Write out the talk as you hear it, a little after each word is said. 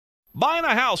Buying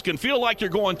a house can feel like you're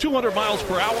going 200 miles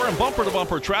per hour in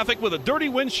bumper-to-bumper traffic with a dirty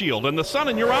windshield and the sun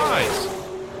in your eyes.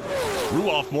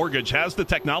 Ruoff Mortgage has the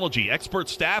technology, expert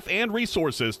staff, and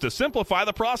resources to simplify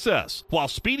the process while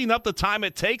speeding up the time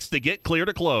it takes to get clear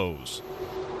to close.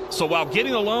 So while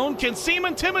getting a loan can seem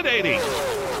intimidating,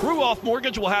 Ruoff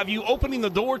Mortgage will have you opening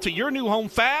the door to your new home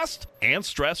fast and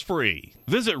stress-free.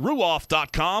 Visit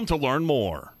ruoff.com to learn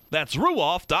more. That's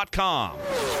ruoff.com.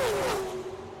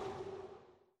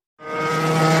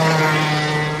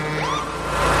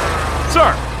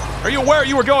 Sir, are you aware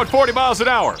you were going 40 miles an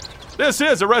hour? This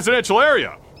is a residential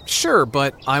area. Sure,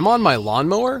 but I'm on my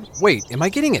lawnmower? Wait, am I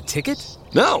getting a ticket?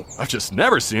 No, I've just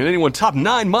never seen anyone top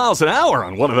 9 miles an hour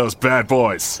on one of those bad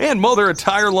boys. And mow their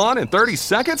entire lawn in 30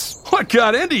 seconds? What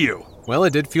got into you? Well,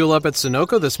 it did fuel up at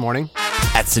Sunoco this morning.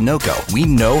 At Sunoco, we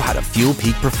know how to fuel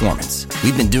peak performance.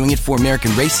 We've been doing it for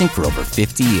American racing for over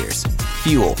 50 years.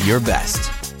 Fuel your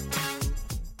best.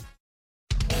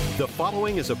 The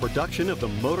following is a production of the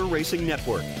Motor Racing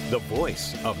Network, the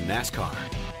voice of NASCAR.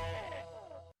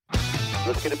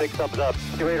 Let's get a big thumbs up.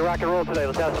 Get ready to rock and roll today.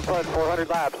 Let's have some fun. 400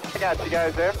 laps. I got you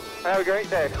guys there. Have a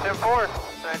great day.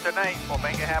 10-4. Night to night. We'll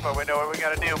make it happen. We know what we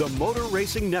got to do. The Motor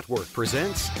Racing Network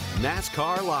presents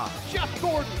NASCAR Live. Jeff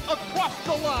Gordon across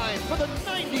the line for the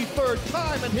 93rd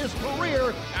time in his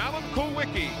career. Alan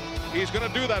Kulwicki. He's going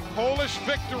to do that Polish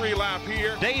victory lap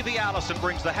here. Davey Allison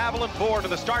brings the Haviland Ford to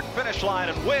the start-finish line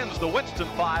and wins the Winston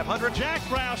 500. Jack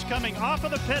Roush coming off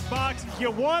of the pit box.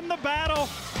 You won the battle,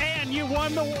 and you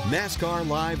won the war. NASCAR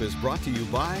Live is brought to you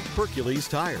by Hercules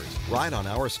Tires. Ride on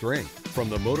our strength. From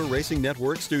the Motor Racing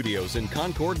Network studios in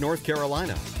Concord, North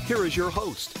Carolina, here is your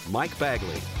host, Mike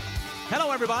Bagley.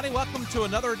 Hello, everybody. Welcome to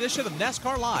another edition of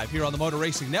NASCAR Live here on the Motor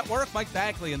Racing Network. Mike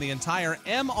Bagley and the entire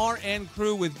MRN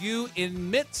crew with you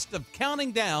in midst of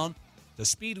counting down to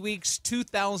Speed Weeks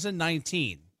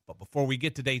 2019. But before we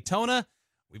get to Daytona,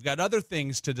 we've got other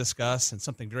things to discuss and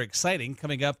something very exciting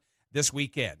coming up this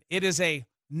weekend. It is a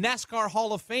NASCAR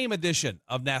Hall of Fame edition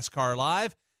of NASCAR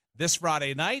Live. This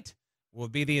Friday night will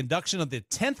be the induction of the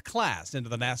 10th class into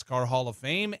the NASCAR Hall of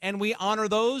Fame, and we honor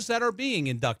those that are being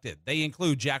inducted. They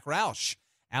include Jack Roush,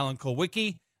 Alan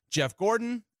Kulwicki, Jeff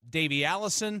Gordon, Davey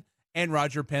Allison, and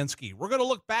Roger Penske. We're going to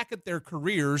look back at their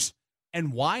careers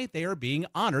and why they are being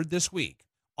honored this week.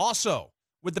 Also,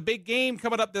 with the big game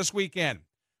coming up this weekend,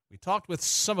 we talked with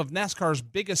some of NASCAR's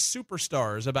biggest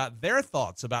superstars about their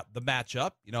thoughts about the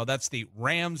matchup. You know, that's the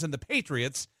Rams and the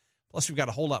Patriots. Plus, we've got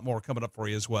a whole lot more coming up for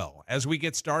you as well. As we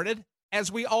get started, as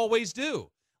we always do,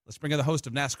 let's bring in the host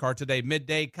of NASCAR Today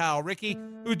Midday, Kyle Rickey,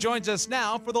 who joins us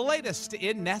now for the latest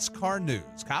in NASCAR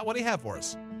news. Kyle, what do you have for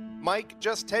us? Mike,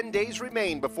 just 10 days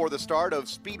remain before the start of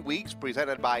Speed Weeks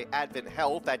presented by Advent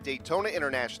Health at Daytona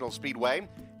International Speedway,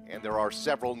 and there are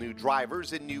several new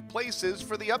drivers in new places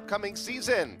for the upcoming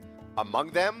season.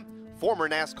 Among them, former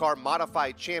NASCAR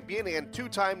Modified Champion and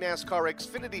two-time NASCAR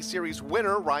Xfinity Series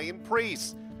winner Ryan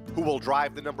Preece, who will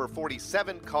drive the number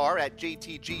 47 car at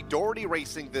JTG Doherty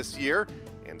Racing this year,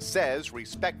 and says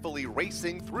respectfully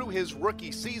racing through his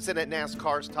rookie season at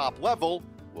NASCAR's top level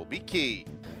will be key.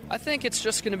 I think it's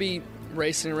just going to be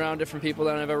racing around different people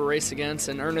that I've ever raced against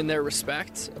and earning their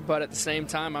respect, but at the same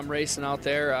time, I'm racing out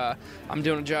there. I'm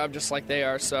doing a job just like they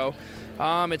are, so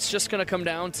it's just going to come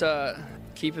down to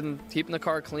keeping the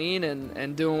car clean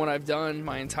and doing what I've done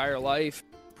my entire life.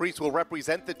 Preece will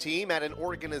represent the team at an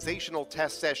organizational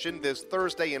test session this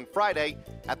Thursday and Friday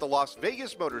at the Las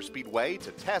Vegas Motor Speedway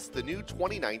to test the new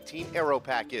 2019 Aero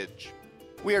package.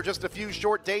 We are just a few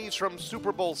short days from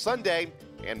Super Bowl Sunday,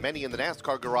 and many in the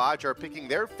NASCAR garage are picking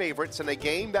their favorites in a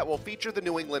game that will feature the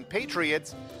New England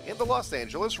Patriots and the Los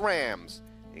Angeles Rams,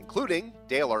 including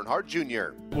Dale Earnhardt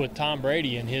Jr. With Tom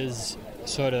Brady and his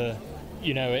sort of,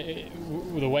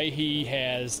 the way he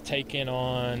has taken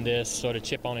on this sort of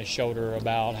chip on his shoulder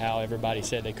about how everybody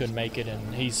said they couldn't make it,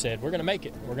 and he said, we're going to make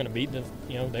it. We're going to beat they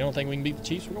don't think we can beat the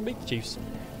Chiefs. We're going to beat the Chiefs.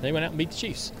 They went out and beat the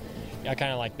Chiefs. I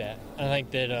kind of like that. I think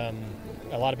that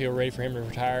a lot of people are ready for him to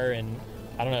retire, and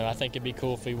I don't know. I think it'd be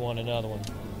cool if he won another one.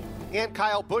 And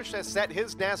Kyle Busch has set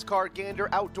his NASCAR Gander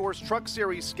Outdoors Truck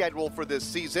Series schedule for this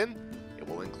season. It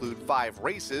will include 5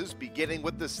 races, beginning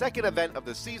with the second event of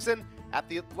the season at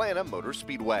the Atlanta Motor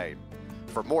Speedway.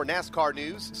 For more NASCAR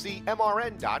news, see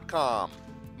MRN.com.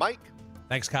 Mike?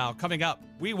 Thanks, Kyle. Coming up,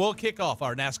 we will kick off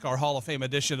our NASCAR Hall of Fame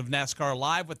edition of NASCAR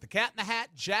Live with the Cat in the Hat,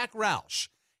 Jack Roush.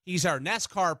 He's our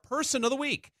NASCAR Person of the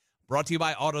Week, brought to you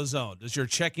by AutoZone. Does your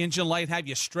check engine light have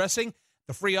you stressing?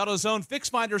 The free AutoZone Fix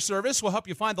Finder service will help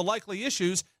you find the likely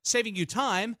issues, saving you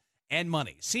time and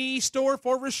money. See store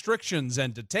for restrictions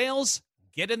and details.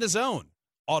 Get in the zone.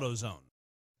 AutoZone.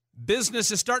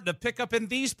 Business is starting to pick up in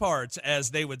these parts,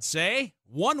 as they would say.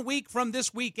 1 week from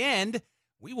this weekend,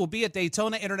 we will be at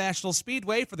Daytona International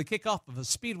Speedway for the kickoff of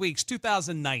Speed Weeks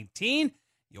 2019.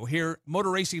 You'll hear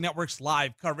Motor Racing Network's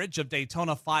live coverage of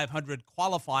Daytona 500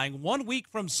 qualifying 1 week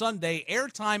from Sunday.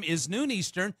 Airtime is noon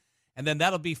Eastern, and then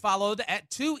that'll be followed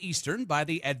at 2 Eastern by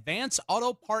the Advance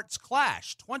Auto Parts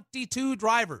Clash. 22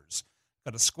 drivers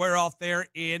going to square off there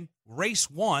in Race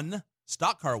 1,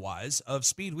 stock car-wise, of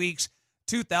Speed Weeks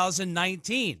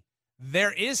 2019.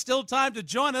 There is still time to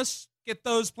join us. Get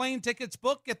those plane tickets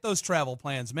booked, get those travel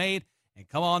plans made, and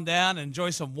come on down and enjoy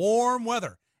some warm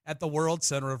weather at the World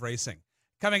Center of Racing.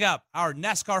 Coming up, our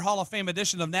NASCAR Hall of Fame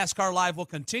edition of NASCAR Live will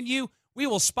continue. We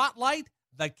will spotlight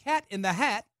the Cat in the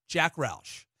Hat, Jack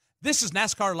Roush. This is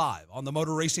NASCAR Live on the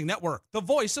Motor Racing Network, the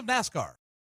voice of NASCAR.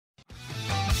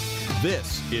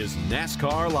 This is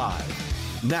NASCAR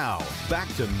Live. Now, back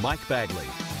to Mike Bagley.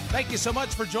 Thank you so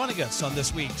much for joining us on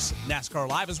this week's NASCAR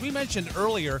Live. As we mentioned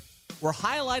earlier, we're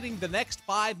highlighting the next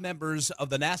 5 members of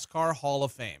the NASCAR Hall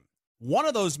of Fame. One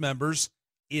of those members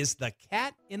is the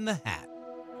Cat in the Hat.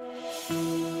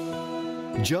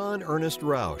 John Ernest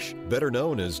Roush, better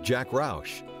known as Jack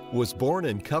Roush, was born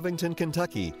in Covington,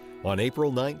 Kentucky on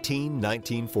April 19,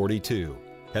 1942.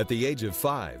 At the age of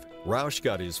 5, Roush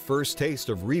got his first taste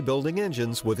of rebuilding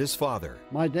engines with his father.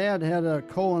 My dad had a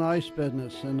coal and ice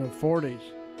business in the 40s.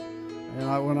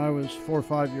 And when I was 4 or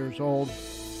 5 years old,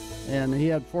 and he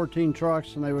had 14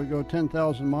 trucks, and they would go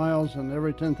 10,000 miles, and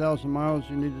every 10,000 miles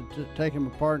you needed to take them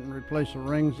apart and replace the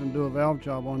rings and do a valve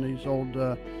job on these old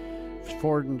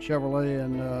Ford and Chevrolet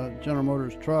and General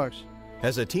Motors trucks.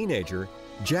 As a teenager,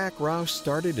 Jack Roush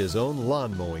started his own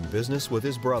lawn mowing business with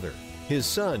his brother. His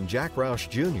son, Jack Roush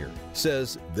Jr.,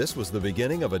 says this was the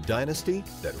beginning of a dynasty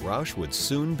that Roush would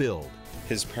soon build.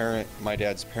 My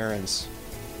dad's parents,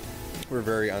 were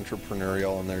very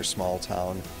entrepreneurial in their small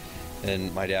town,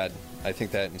 and I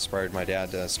think that inspired my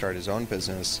dad to start his own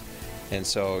business, and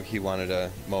so he wanted to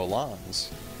mow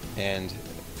lawns, and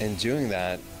in doing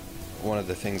that, one of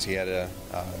the things he had to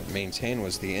maintain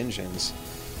was the engines.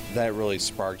 That really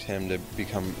sparked him to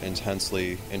become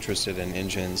intensely interested in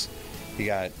engines. He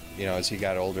got, as he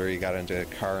got older, he got into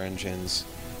car engines.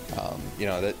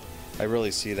 That I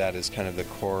really see that as kind of the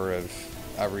core of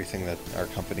everything that our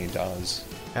company does.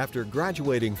 After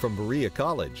graduating from Berea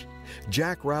College,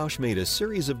 Jack Roush made a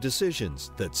series of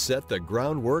decisions that set the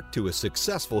groundwork to a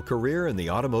successful career in the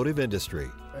automotive industry.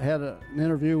 I had an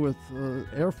interview with the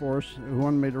Air Force who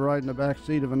wanted me to ride in the back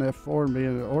seat of an F4 and be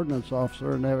an ordnance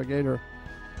officer, a navigator,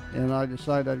 and I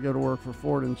decided I'd go to work for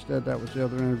Ford instead. That was the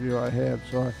other interview I had.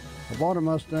 So I bought a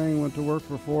Mustang, went to work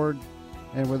for Ford,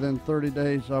 and within 30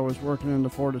 days I was working in the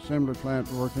Ford assembly plant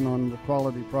working on the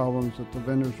quality problems that the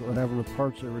vendors were having with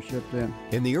parts that were shipped in.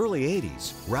 In the early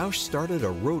 80s, Roush started a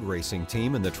road racing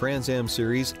team in the Trans Am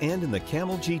Series and in the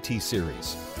Camel GT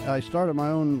Series. I started my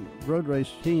own road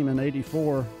race team in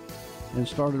 '84 and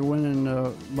started winning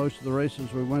most of the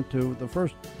races we went to. The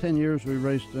first 10 years we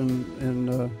raced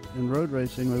in road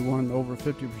racing, we won over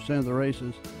 50% of the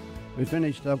races. We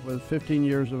finished up with 15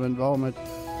 years of involvement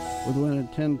with winning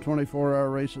 10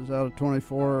 24-hour races out of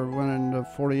 24, winning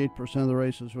 48% of the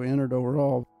races we entered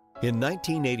overall. In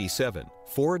 1987,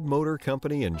 Ford Motor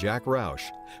Company and Jack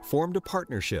Roush formed a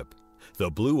partnership.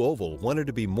 The Blue Oval wanted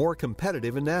to be more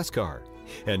competitive in NASCAR,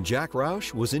 and Jack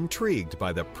Roush was intrigued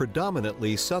by the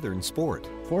predominantly southern sport.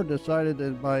 Ford decided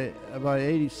that by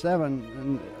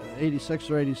 87, 86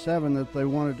 or 87, that they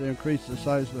wanted to increase the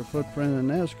size of their footprint in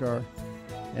NASCAR.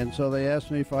 And so they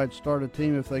asked me if I'd start a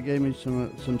team if they gave me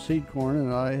some seed corn,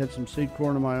 and I had some seed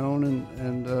corn of my own,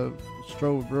 and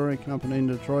Stroh Brewing Company in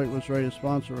Detroit was ready to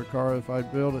sponsor a car if I'd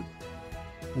build it.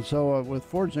 And so with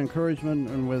Ford's encouragement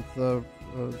and with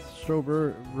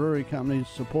Stroh Brewery Company's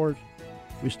support,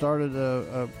 we started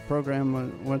a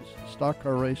program, went stock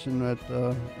car racing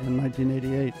in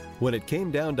 1988. When it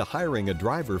came down to hiring a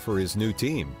driver for his new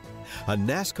team, a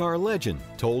NASCAR legend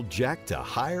told Jack to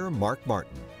hire Mark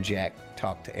Martin. Jack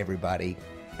talked to everybody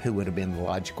who would have been the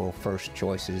logical first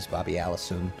choices. Bobby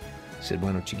Allison said,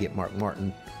 why don't you get Mark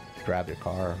Martin to drive their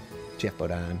car, Jeff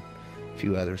Bodine, a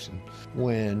few others. And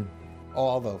when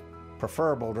all the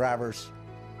preferable drivers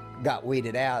got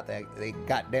weeded out,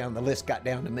 the list got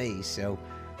down to me. So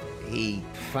he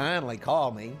finally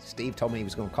called me. Steve told me he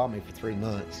was going to call me for 3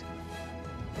 months.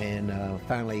 And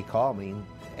finally he called me and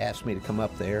asked me to come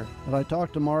up there. And I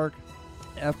talked to Mark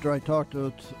after I talked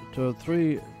to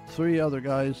three other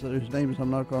guys whose names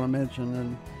I'm not going to mention,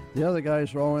 and the other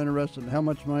guys were all interested in how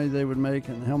much money they would make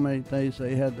and how many days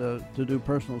they had to do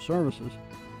personal services.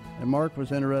 And Mark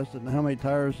was interested in how many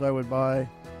tires I would buy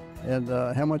and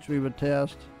how much we would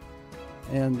test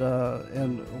and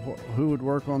who would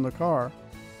work on the car.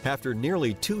 After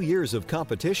nearly 2 years of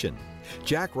competition,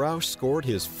 Jack Roush scored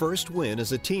his first win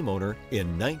as a team owner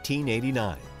in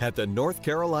 1989 at the North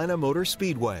Carolina Motor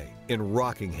Speedway in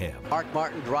Rockingham. Mark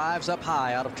Martin drives up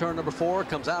high out of turn number 4,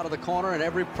 comes out of the corner, and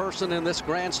every person in this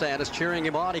grandstand is cheering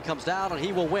him on. He comes down, and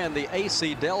he will win the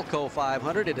AC Delco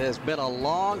 500. It has been a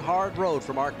long, hard road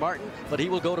for Mark Martin, but he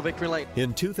will go to victory lane.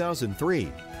 In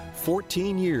 2003,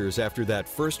 14 years after that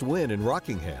first win in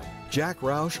Rockingham, Jack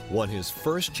Roush won his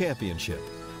first championship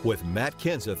with Matt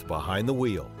Kenseth behind the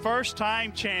wheel. First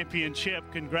time championship.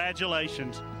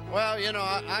 Congratulations. Well, you know,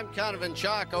 I'm kind of in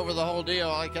shock over the whole deal.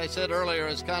 Like I said earlier,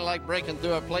 it's kind of like breaking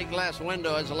through a plate glass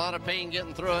window. There's a lot of pain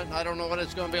getting through it. I don't know what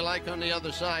it's going to be like on the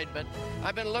other side, but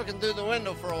I've been looking through the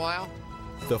window for a while.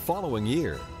 The following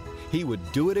year, he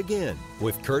would do it again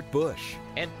with Kurt Busch.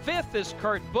 And fifth is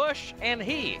Kurt Busch, and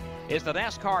he is the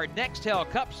NASCAR Nextel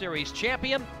Cup Series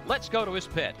champion. Let's go to his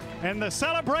pit. And the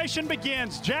celebration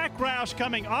begins. Jack Roush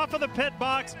coming off of the pit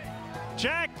box.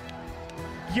 Jack,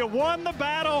 you won the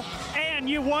battle and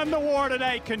you won the war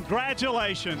today.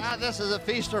 Congratulations. This is a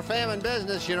feast or famine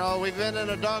business, you know. We've been in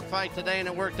a dogfight today and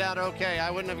it worked out okay. I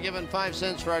wouldn't have given 5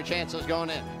 cents for our chances going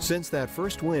in. Since that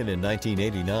first win in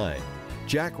 1989,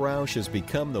 Jack Roush has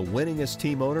become the winningest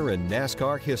team owner in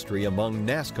NASCAR history among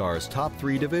NASCAR's top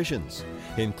 3 divisions,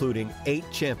 including 8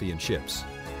 championships.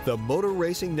 The Motor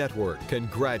Racing Network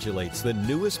congratulates the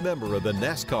newest member of the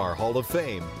NASCAR Hall of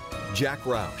Fame, Jack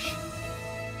Roush.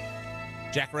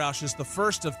 Jack Roush is the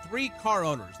first of 3 car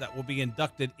owners that will be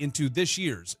inducted into this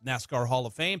year's NASCAR Hall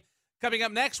of Fame. Coming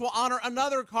up next, we'll honor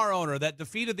another car owner that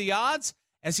defeated the odds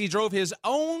as he drove his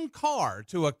own car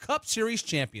to a Cup Series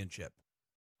championship.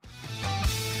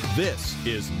 This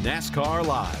is NASCAR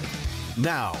Live.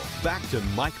 Now, back to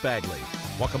Mike Bagley.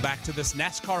 Welcome back to this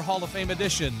NASCAR Hall of Fame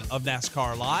edition of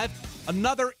NASCAR Live.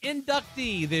 Another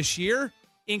inductee this year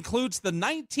includes the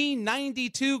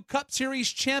 1992 Cup Series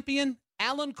champion,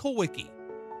 Alan Kulwicki.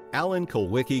 Alan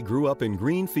Kulwicki grew up in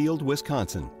Greenfield,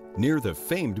 Wisconsin, near the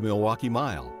famed Milwaukee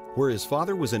Mile, where his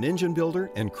father was an engine builder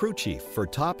and crew chief for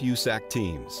top USAC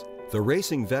teams. The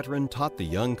racing veteran taught the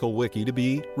young Kulwicki to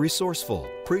be resourceful,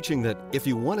 preaching that if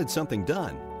you wanted something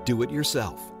done, do it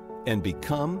yourself and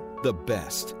become the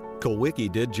best. Kulwicki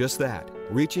did just that,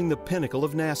 reaching the pinnacle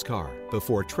of NASCAR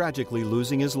before tragically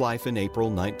losing his life in April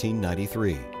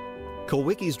 1993.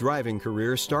 Kulwicki's driving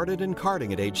career started in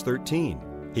karting at age 13.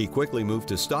 He quickly moved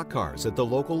to stock cars at the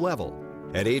local level.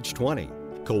 At age 20,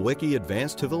 Kulwicki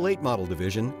advanced to the late model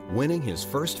division, winning his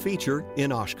first feature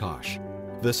in Oshkosh.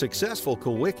 The successful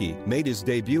Kulwicki made his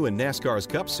debut in NASCAR's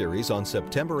Cup Series on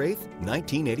September 8,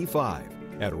 1985,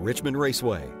 at Richmond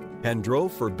Raceway, and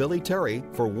drove for Billy Terry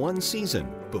for 1 season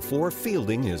before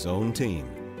fielding his own team.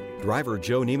 Driver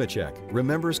Joe Nemechek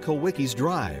remembers Kulwicki's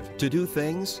drive to do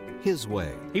things his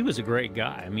way. He was a great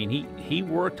guy. I mean, he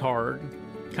worked hard.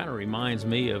 Kind of reminds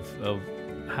me of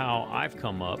how I've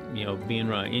come up, you know,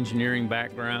 being an engineering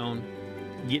background,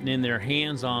 getting in there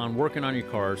hands-on, working on your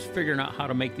cars, figuring out how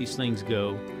to make these things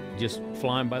go, just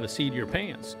flying by the seat of your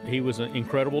pants. He was an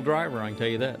incredible driver, I can tell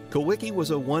you that. Kulwicki was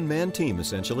a one-man team,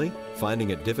 essentially, finding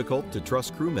it difficult to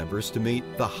trust crew members to meet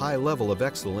the high level of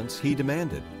excellence he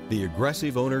demanded. The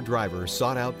aggressive owner-driver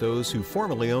sought out those who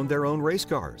formerly owned their own race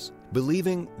cars,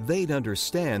 believing they'd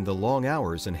understand the long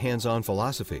hours and hands-on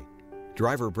philosophy.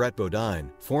 Driver Brett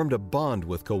Bodine formed a bond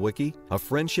with Kulwicki, a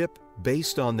friendship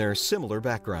based on their similar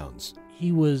backgrounds.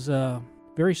 He was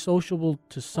very sociable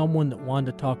to someone that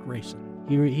wanted to talk racing.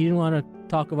 He didn't want to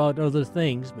talk about other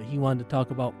things, but he wanted to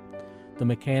talk about the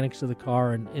mechanics of the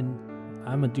car, and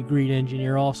I'm a degreed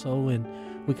engineer also, and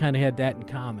we kind of had that in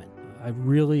common. I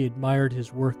really admired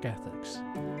his work ethics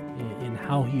and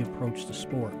how he approached the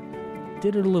sport.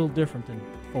 Did it a little different than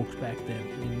folks back then,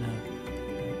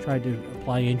 and tried to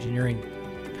apply engineering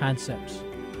concepts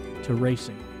to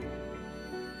racing.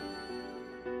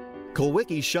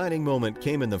 Kulwicki's shining moment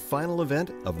came in the final event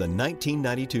of the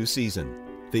 1992 season.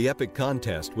 The epic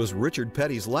contest was Richard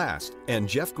Petty's last and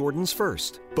Jeff Gordon's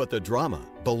first, but the drama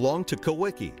belonged to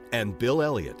Kulwicki and Bill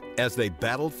Elliott as they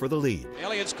battled for the lead.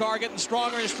 Elliott's car getting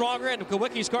stronger and stronger, and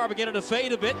Kulwicki's car beginning to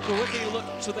fade a bit. Kulwicki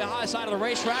looked to the high side of the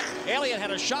racetrack. Elliott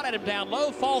had a shot at him down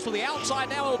low, falls to the outside,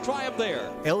 now it'll try him there.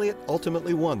 Elliott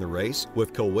ultimately won the race,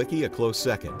 with Kulwicki a close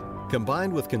second.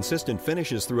 Combined with consistent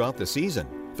finishes throughout the season,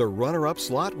 the runner-up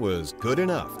slot was good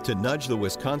enough to nudge the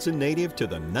Wisconsin native to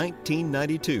the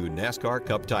 1992 NASCAR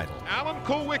Cup title. Alan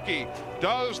Kulwicki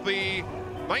does the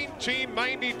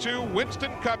 1992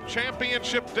 Winston Cup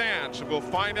Championship dance. And we'll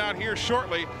find out here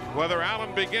shortly whether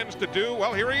Alan begins to do,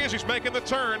 well, here he is, he's making the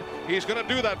turn. He's going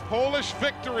to do that Polish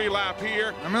victory lap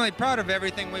here. I'm really proud of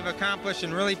everything we've accomplished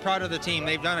and really proud of the team.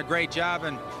 They've done a great job,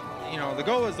 and you know, the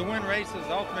goal is to win races.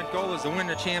 The ultimate goal is to win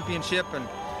the championship, and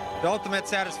the ultimate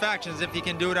satisfaction is if you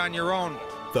can do it on your own.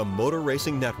 The Motor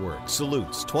Racing Network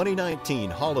salutes 2019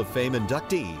 Hall of Fame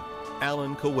inductee,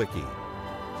 Alan Kulwicki.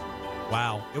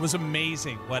 Wow, it was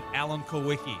amazing what Alan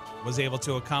Kulwicki was able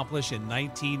to accomplish in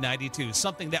 1992,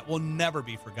 something that will never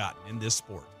be forgotten in this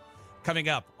sport. Coming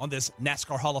up on this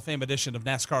NASCAR Hall of Fame edition of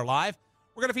NASCAR Live,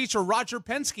 we're going to feature Roger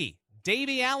Penske,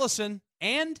 Davey Allison,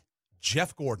 and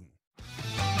Jeff Gordon.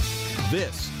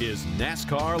 This is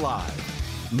NASCAR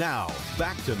Live. Now,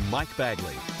 back to Mike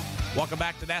Bagley. Welcome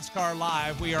back to NASCAR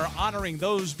Live. We are honoring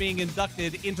those being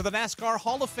inducted into the NASCAR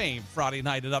Hall of Fame Friday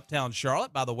night in Uptown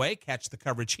Charlotte. By the way, catch the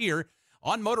coverage here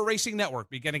on Motor Racing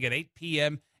Network beginning at 8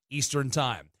 p.m. Eastern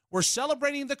Time. We're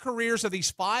celebrating the careers of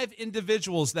these 5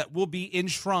 individuals that will be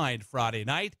enshrined Friday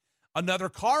night. Another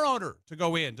car owner to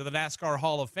go into the NASCAR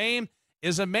Hall of Fame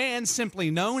is a man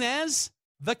simply known as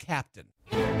the Captain.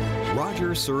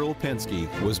 Roger Cyril Penske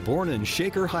was born in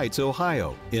Shaker Heights,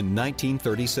 Ohio in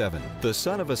 1937, the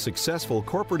son of a successful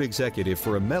corporate executive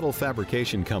for a metal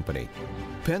fabrication company.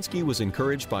 Penske was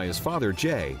encouraged by his father,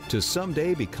 Jay, to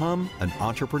someday become an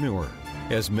entrepreneur.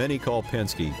 As many call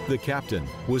Penske, the Captain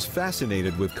was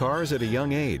fascinated with cars at a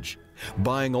young age,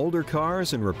 buying older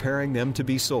cars and repairing them to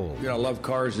be sold. I loved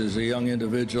cars as a young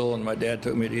individual, and my dad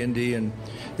took me to Indy, and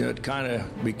it kind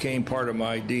of became part of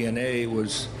my DNA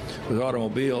was with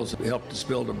automobiles. It helped us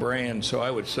build a brand, so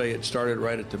I would say it started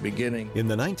right at the beginning. In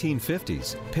the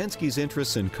 1950s, Penske's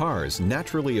interests in cars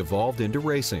naturally evolved into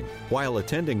racing. While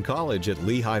attending college at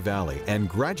Lehigh Valley and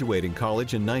graduating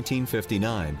college in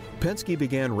 1959, Penske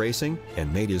began racing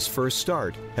and made his first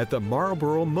start at the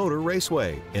Marlboro Motor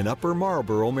Raceway in Upper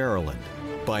Marlboro, Maryland.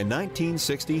 By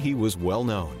 1960, he was well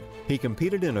known. He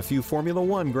competed in a few Formula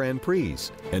One Grand Prix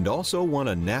and also won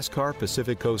a NASCAR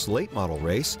Pacific Coast late model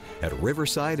race at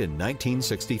Riverside in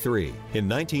 1963. In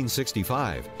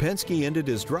 1965, Penske ended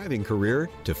his driving career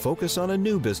to focus on a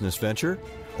new business venture,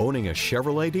 owning a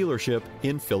Chevrolet dealership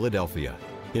in Philadelphia.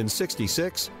 In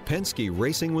 '66, Penske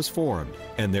Racing was formed,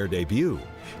 and their debut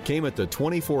came at the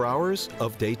 24 Hours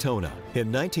of Daytona.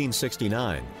 In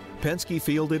 1969, Penske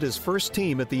fielded his first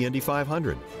team at the Indy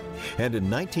 500. And in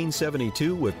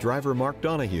 1972, with driver Mark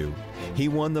Donohue, he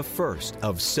won the first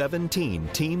of 17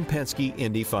 Team Penske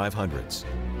Indy 500s.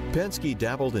 Penske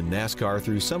dabbled in NASCAR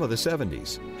through some of the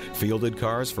 70s, fielded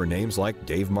cars for names like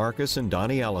Dave Marcus and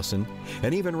Donnie Allison,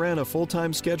 and even ran a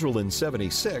full-time schedule in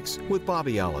 '76 with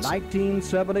Bobby Allison.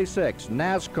 1976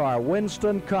 NASCAR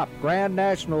Winston Cup Grand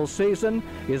National season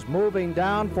is moving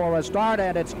down for a start,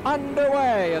 and it's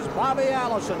underway as Bobby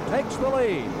Allison takes the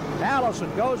lead.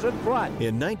 Allison goes in front.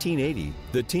 In 1980,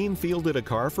 the team fielded a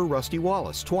car for Rusty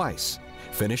Wallace twice,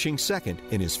 finishing second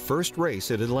in his first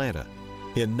race at Atlanta.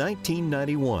 In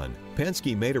 1991,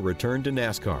 Penske made a return to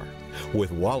NASCAR,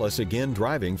 with Wallace again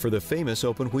driving for the famous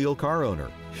open-wheel car owner.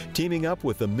 Teaming up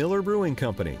with the Miller Brewing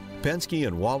Company, Penske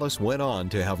and Wallace went on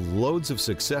to have loads of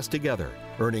success together,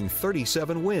 earning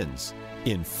 37 wins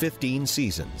in 15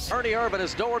 seasons. Ernie Irvan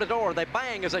is door-to-door. They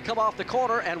bang as they come off the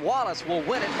corner, and Wallace will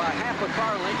win it by half a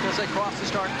car length as they cross the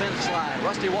start-finish line.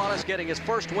 Rusty Wallace getting his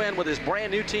first win with his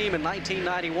brand-new team in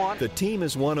 1991. The team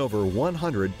has won over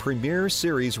 100 Premier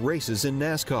Series races in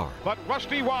NASCAR. But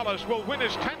Rusty Wallace will win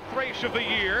his 10th race of the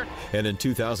year. And in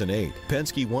 2008,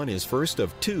 Penske won his first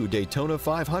of 2 Daytona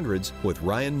 500s with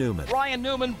Ryan Newman. Ryan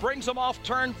Newman brings him off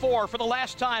turn 4 for the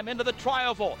last time into the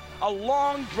trioval. A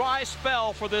long, dry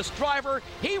spell for this driver.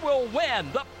 He will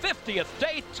win the 50th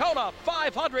Daytona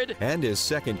 500. And his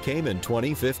second came in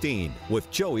 2015 with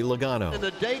Joey Logano. And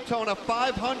the Daytona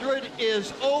 500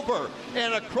 is over.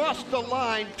 And across the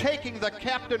line, taking the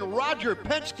captain Roger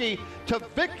Penske to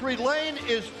victory lane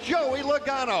is Joey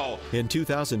Logano. In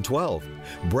 2012,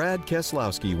 Brad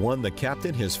Keselowski won the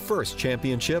captain his first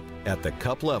championship at the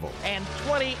Cup level. And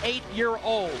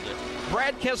 28-year-old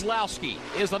Brad Keselowski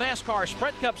is the NASCAR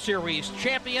Sprint Cup Series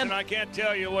champion. And I can't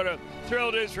tell you what a thrill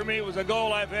it is for me. It was a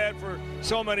goal I've had for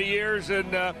so many years, and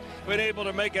been able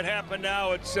to make it happen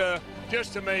now. It's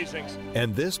just amazing.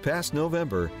 And this past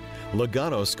November,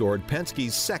 Logano scored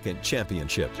Penske's second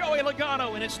championship. Joey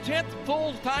Logano in his 10th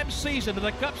full-time season in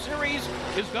the Cup Series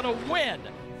is going to win.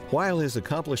 While his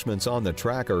accomplishments on the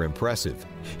track are impressive,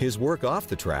 his work off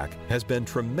the track has been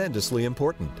tremendously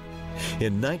important.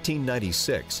 In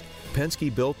 1996,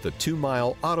 Penske built the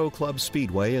 2-mile Auto Club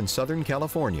Speedway in Southern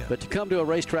California. But to come to a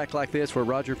racetrack like this where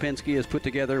Roger Penske has put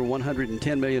together a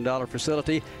 $110 million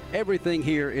facility, everything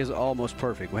here is almost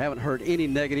perfect. We haven't heard any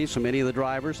negatives from any of the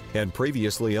drivers. And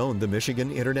previously owned the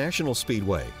Michigan International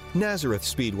Speedway, Nazareth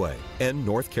Speedway, and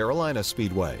North Carolina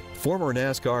Speedway. Former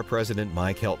NASCAR President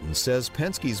Mike Helton says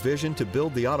Penske's vision to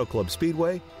build the Auto Club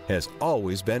Speedway has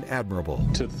always been admirable.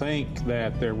 To think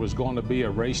that there was going to be a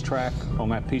racetrack on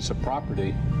that piece of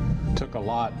property took a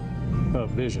lot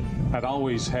of vision. I'd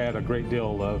always had a great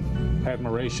deal of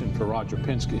admiration for Roger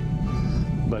Penske,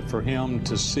 but for him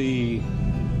to see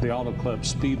the Auto Club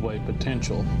Speedway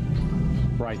potential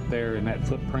right there in that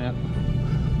footprint,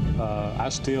 I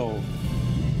still,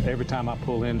 every time I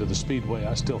pull into the Speedway,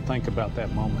 I still think about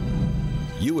that moment.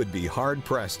 You would be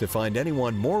hard-pressed to find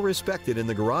anyone more respected in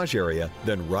the garage area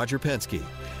than Roger Penske,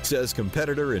 says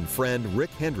competitor and friend Rick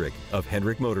Hendrick of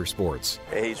Hendrick Motorsports.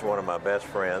 He's one of my best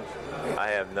friends. I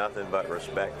have nothing but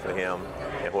respect for him,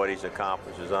 and what he's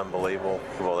accomplished is unbelievable.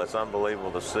 Well, it's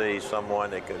unbelievable to see someone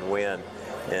that can win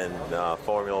in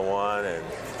Formula One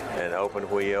and open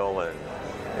wheel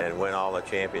and win all the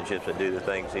championships and do the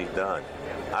things he's done.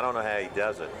 I don't know how he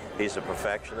does it. He's a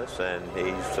perfectionist, and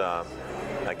he's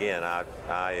again, I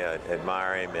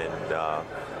admire him and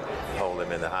hold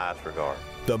him in the highest regard.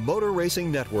 The Motor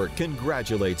Racing Network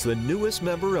congratulates the newest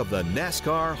member of the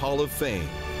NASCAR Hall of Fame,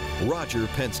 Roger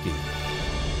Penske.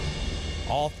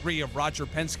 All three of Roger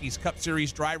Penske's Cup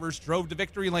Series drivers drove to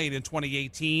victory lane in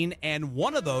 2018, and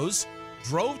one of those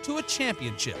drove to a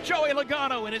championship. Joey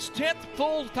Logano in his 10th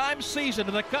full-time season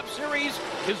in the Cup Series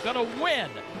is going to win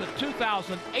the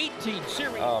 2018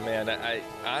 series. Oh man, I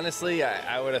honestly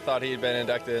would have thought he'd been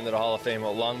inducted into the Hall of Fame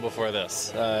long before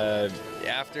this.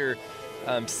 After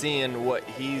seeing what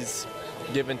he's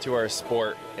given to our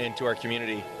sport and to our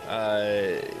community,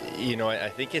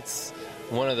 I think it's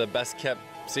one of the best kept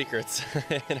secrets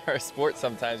in our sport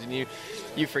sometimes. And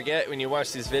you forget when you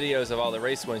watch these videos of all the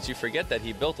race wins, you forget that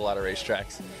he built a lot of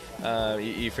racetracks.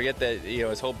 You forget that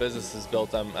his whole business is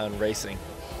built on racing.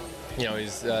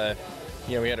 He's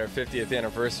we had our 50th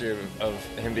anniversary of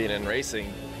him being in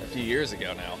racing a few years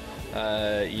ago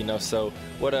now. So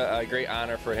what a great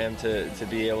honor for him to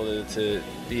be able to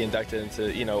be inducted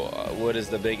into what is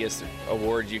the biggest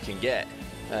award you can get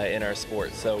in our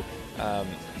sport. So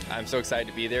I'm so excited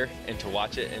to be there and to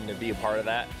watch it and to be a part of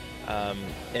that.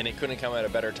 And it couldn't come at a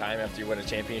better time after you win a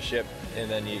championship, and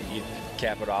then you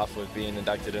cap it off with being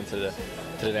inducted into the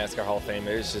NASCAR Hall of Fame.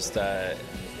 It's just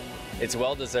it's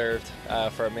well deserved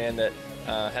for a man that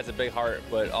has a big heart,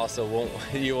 but also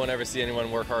you won't ever see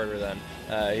anyone work harder than.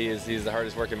 He's the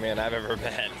hardest working man I've ever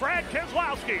met. Brad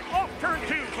Keselowski off turn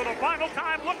 2 for the final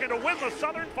time, looking to win the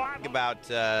Southern 500.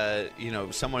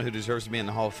 About someone who deserves to be in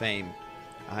the Hall of Fame.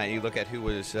 You look at who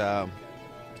was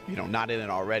not in it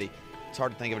already. It's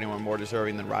hard to think of anyone more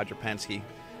deserving than Roger Penske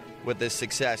with this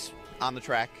success on the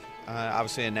track,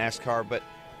 obviously in NASCAR, but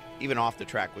even off the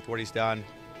track with what he's done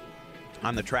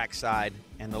on the track side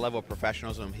and the level of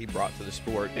professionalism he brought to the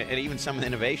sport, and even some of the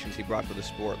innovations he brought to the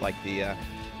sport, like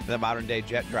the modern-day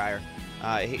jet dryer.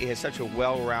 He has such a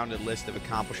well-rounded list of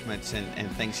accomplishments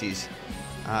and things he's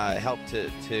helped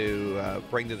to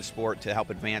bring to the sport to help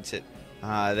advance it.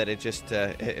 That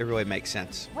it really makes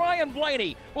sense. Ryan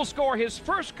Blaney will score his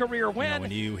first career win.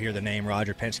 When you hear the name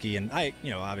Roger Penske, and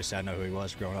obviously I know who he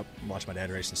was growing up, watched my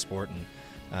dad race in sport,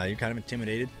 and you're kind of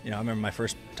intimidated. I remember my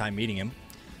first time meeting him.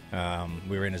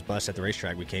 We were in his bus at the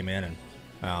racetrack. We came in, and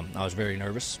I was very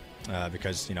nervous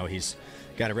because he's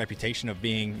got a reputation of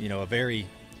being a very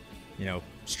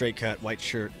straight cut white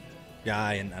shirt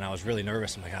guy, and I was really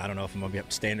nervous. I'm like, I don't know if I'm gonna be up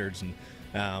to standards, and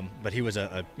but he was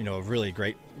a really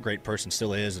great person,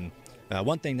 still is. And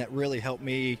one thing that really helped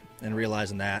me in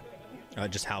realizing that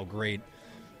just how great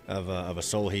of a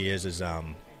soul he is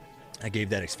I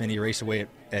gave that Xfinity race away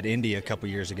at Indy a couple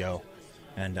years ago,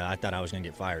 and I thought I was going to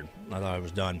get fired. I thought I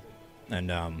was done, and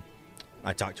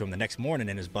I talked to him the next morning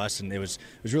in his bus, and it was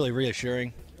really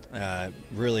reassuring.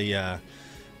 Really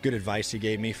good advice he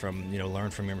gave me from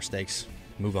learn from your mistakes,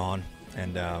 move on,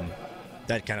 and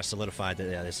that kind of solidified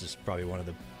that, this is probably one of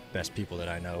the best people that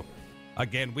I know.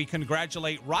 Again, we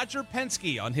congratulate Roger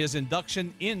Penske on his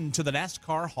induction into the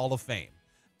NASCAR Hall of Fame.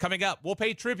 Coming up, we'll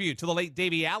pay tribute to the late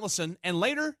Davey Allison and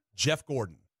later, Jeff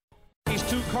Gordon. He's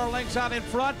 2 car lengths out in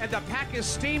front, and the pack is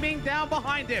steaming down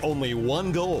behind him. Only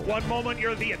one goal. One moment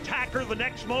you're the attacker, the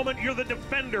next moment you're the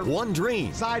defender. One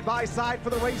dream. Side by side for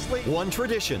the race lead. One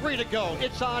tradition. Free to go.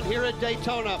 It's on here at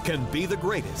Daytona. Can be the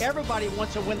greatest. Everybody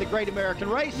wants to win the Great American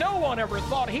Race. No one ever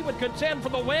thought he would contend for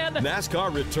the win.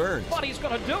 NASCAR returns. But he's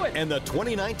going to do it. And the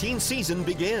 2019 season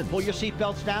begins. Pull your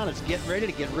seatbelts down. It's getting ready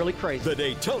to get really crazy. The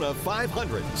Daytona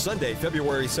 500, Sunday,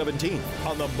 February 17th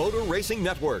on the Motor Racing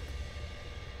Network.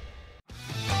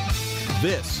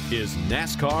 This is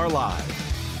NASCAR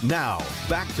Live. Now,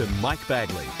 back to Mike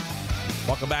Bagley.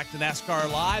 Welcome back to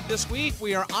NASCAR Live. This week,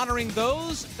 we are honoring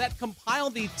those that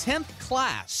compiled the 10th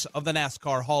class of the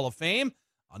NASCAR Hall of Fame.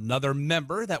 Another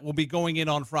member that will be going in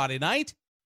on Friday night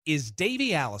is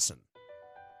Davey Allison.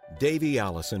 Davey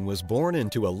Allison was born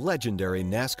into a legendary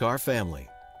NASCAR family.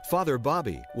 Father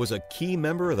Bobby was a key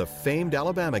member of the famed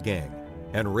Alabama gang,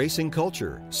 and racing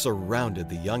culture surrounded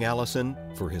the young Allison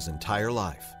for his entire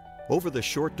life. Over the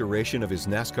short duration of his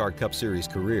NASCAR Cup Series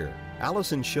career,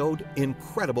 Allison showed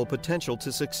incredible potential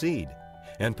to succeed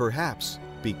and perhaps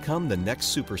become the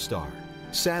next superstar.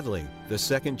 Sadly, the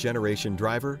second-generation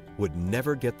driver would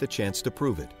never get the chance to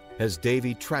prove it, as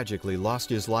Davey tragically lost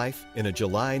his life in a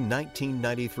July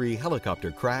 1993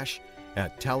 helicopter crash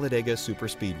at Talladega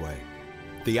Superspeedway.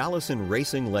 The Allison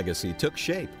racing legacy took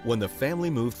shape when the family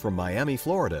moved from Miami,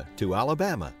 Florida to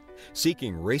Alabama,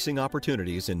 seeking racing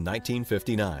opportunities in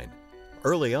 1959.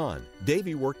 Early on,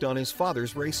 Davey worked on his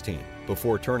father's race team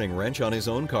before turning wrench on his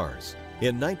own cars.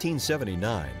 In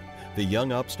 1979, the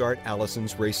young upstart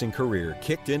Allison's racing career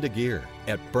kicked into gear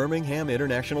at Birmingham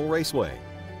International Raceway.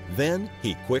 Then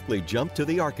he quickly jumped to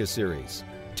the ARCA Series.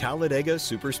 Talladega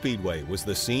Superspeedway was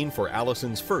the scene for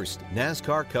Allison's first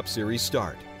NASCAR Cup Series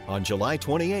start on July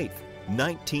 28,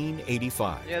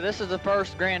 1985. Yeah, this is the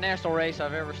first Grand National race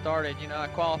I've ever started. You know, I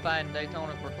qualified in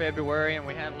Daytona for February, and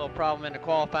we had a little problem in the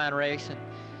qualifying race.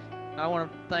 And I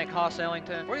want to thank Hoss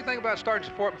Ellington. What do you think about starting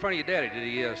support in front of your daddy? Did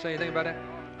he say anything about that?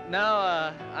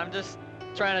 No, I'm just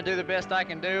trying to do the best I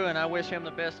can do, and I wish him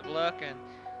the best of luck. And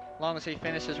as long as he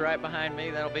finishes right behind me,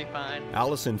 that'll be fine.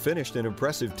 Allison finished an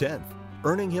impressive 10th,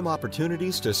 earning him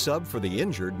opportunities to sub for the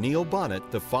injured Neil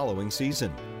Bonnet the following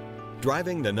season.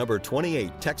 Driving the number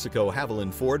 28 Texaco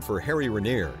Haviland Ford for Harry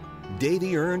Ranier,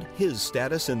 Davey earned his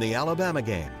status in the Alabama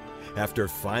game after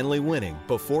finally winning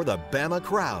before the Bama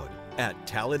crowd at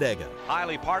Talladega.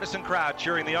 Highly partisan crowd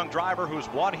cheering the young driver who's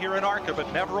won here in ARCA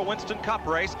but never a Winston Cup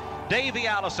race. Davey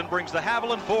Allison brings the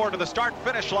Haviland Ford to the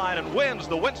start-finish line and wins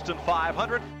the Winston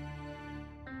 500.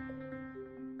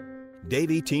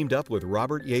 Davey teamed up with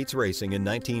Robert Yates Racing in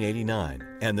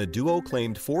 1989, and the duo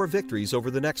claimed 4 victories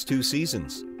over the next 2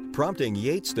 seasons, prompting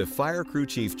Yates to fire crew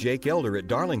chief Jake Elder at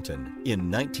Darlington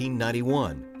in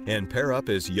 1991 and pair up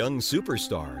as young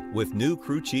superstar with new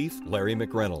crew chief Larry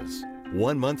McReynolds.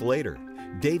 1 month later,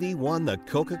 Davey won the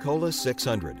Coca-Cola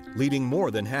 600, leading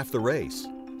more than half the race.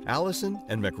 Allison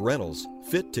and McReynolds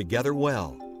fit together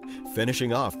well,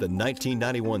 finishing off the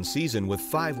 1991 season with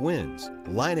 5 wins,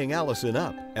 lining Allison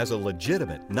up as a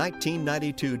legitimate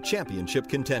 1992 championship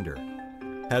contender.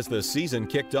 As the season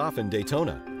kicked off in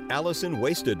Daytona, Allison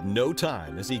wasted no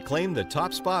time as he claimed the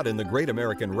top spot in the Great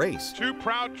American Race. 2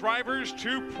 proud drivers,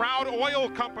 2 proud oil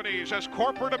companies as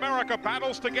corporate America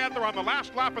battles together on the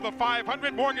last lap of the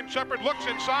 500. Morgan Shepherd looks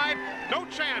inside, no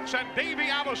chance, and Davey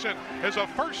Allison is a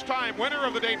first-time winner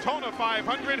of the Daytona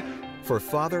 500. For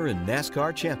father and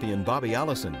NASCAR champion Bobby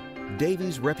Allison,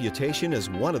 Davey's reputation as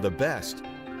one of the best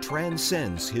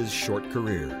transcends his short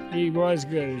career. He was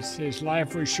good. His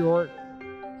life was short,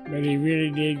 but he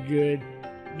really did good.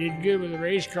 Did good with the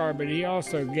race car, but he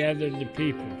also gathered the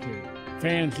people too.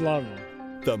 Fans love him.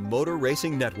 The Motor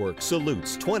Racing Network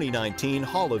salutes 2019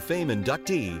 Hall of Fame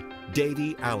inductee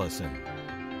Davey Allison.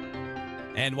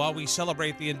 And while we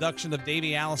celebrate the induction of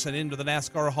Davey Allison into the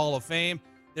NASCAR Hall of Fame,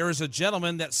 there is a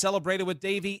gentleman that celebrated with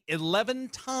Davey 11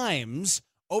 times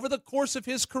over the course of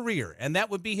his career, and that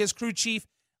would be his crew chief,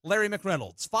 Larry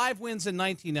McReynolds. 5 wins in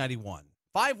 1991,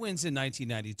 5 wins in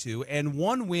 1992, and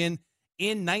 1 win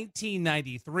in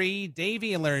 1993.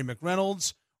 Davey and Larry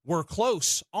McReynolds were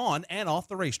close on and off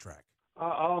the racetrack.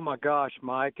 Oh, my gosh,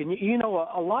 Mike. And, you know,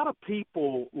 a lot of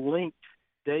people linked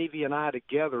Davey and I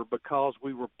together because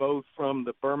we were both from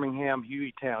the Birmingham,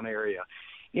 Hueytown area.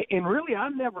 And really, I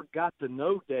never got to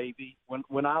know Davey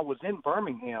when I was in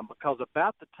Birmingham, because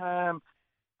about the time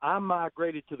I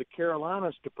migrated to the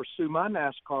Carolinas to pursue my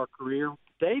NASCAR career,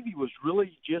 Davey was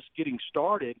really just getting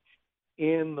started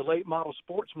in the late model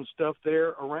sportsman stuff there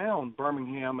around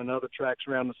Birmingham and other tracks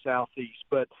around the Southeast.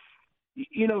 But,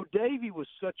 you know, Davey was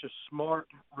such a smart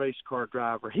race car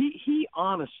driver. He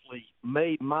honestly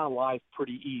made my life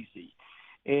pretty easy.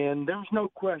 And there's no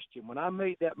question, when I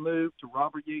made that move to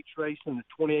Robert Yates Racing, the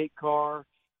 28 car,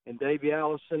 and Davey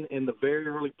Allison in the very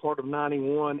early part of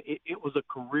 91, it was a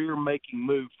career-making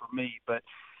move for me. But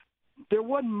there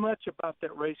wasn't much about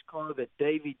that race car that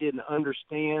Davey didn't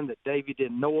understand, that Davey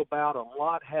didn't know about. A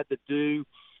lot had to do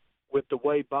with the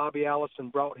way Bobby Allison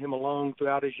brought him along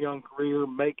throughout his young career,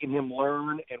 making him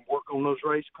learn and work on those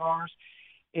race cars.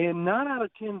 And 9 out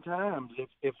of 10 times,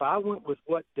 if I went with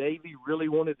what Davey really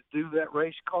wanted to do to that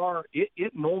race car,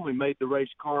 it normally made the race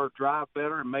car drive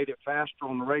better and made it faster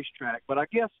on the racetrack. But I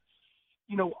guess,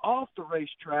 off the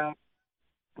racetrack,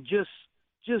 just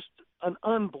an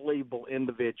unbelievable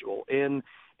individual. And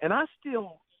I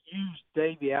still use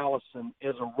Davey Allison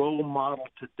as a role model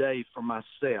today for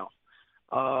myself.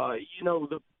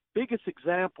 The biggest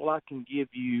example I can give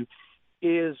you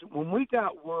is when we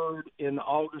got word in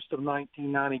August of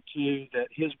 1992 that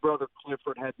his brother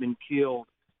Clifford had been killed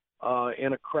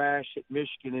in a crash at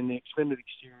Michigan in the Xfinity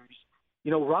Series.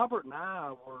 Robert and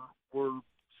I were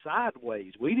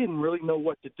sideways. We didn't really know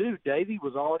what to do. Davey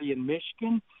was already in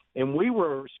Michigan, and we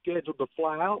were scheduled to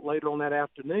fly out later on that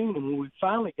afternoon. And when we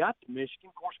finally got to Michigan,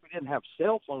 of course, we didn't have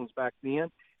cell phones back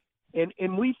then,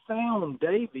 and we found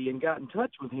Davey and got in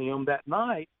touch with him that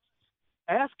night,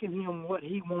 asking him what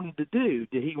he wanted to do.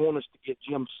 Did he want us to get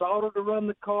Jim Sauter to run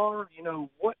the car?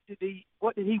 What did he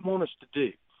want us to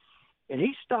do? And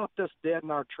he stopped us dead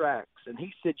in our tracks, and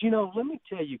he said, let me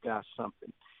tell you guys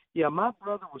something. Yeah, my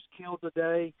brother was killed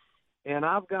today, and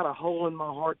I've got a hole in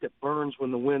my heart that burns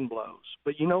when the wind blows.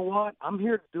 But you know what? I'm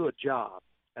here to do a job,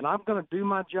 and I'm going to do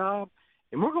my job,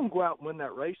 and we're going to go out and win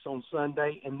that race on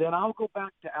Sunday, and then I'll go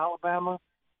back to Alabama,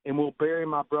 and we'll bury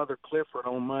my brother Clifford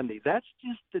on Monday. That's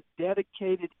just the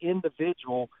dedicated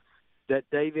individual that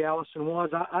Davey Allison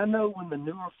was. I know when the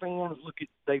newer fans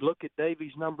look at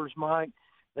Davey's numbers, Mike,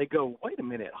 they go, wait a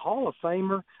minute, Hall of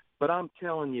Famer? But I'm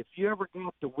telling you, if you ever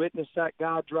got to witness that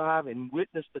guy drive and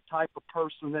witness the type of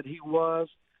person that he was,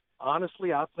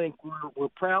 honestly, I think we're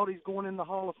proud he's going in the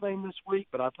Hall of Fame this week,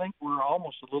 but I think we're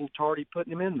almost a little tardy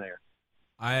putting him in there.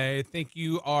 I think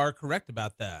you are correct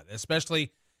about that,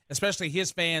 especially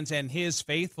his fans and his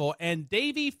faithful. And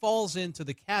Davey falls into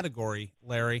the category,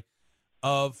 Larry,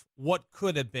 of what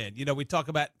could have been. We talk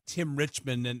about Tim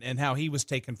Richmond and how he was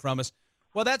taken from us.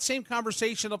 Well, that same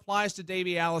conversation applies to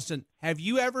Davey Allison. Have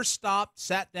you ever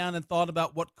sat down and thought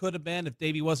about what could have been if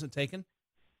Davey wasn't taken?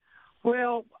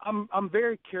 Well, I'm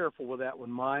very careful with that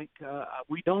one, Mike.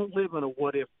 We don't live in a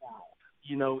what-if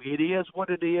world. It is what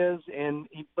it is.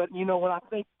 But what I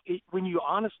think when you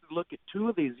honestly look at two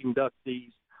of these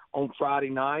inductees on Friday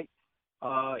night,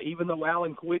 even though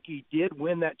Alan Kwiecki did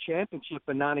win that championship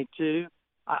in 92,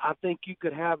 I think you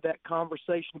could have that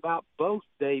conversation about both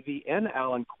Davey and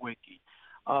Alan Kwiecki.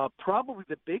 Probably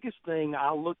the biggest thing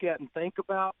I look at and think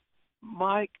about,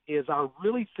 Mike, is I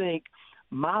really think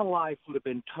my life would have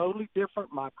been totally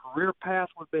different. My career path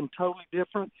would have been totally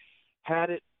different had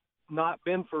it not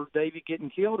been for Davey getting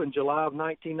killed in July of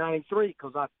 1993,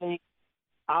 because I think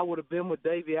I would have been with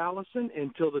Davey Allison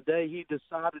until the day he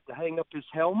decided to hang up his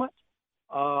helmet.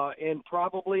 And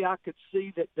probably I could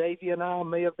see that Davey and I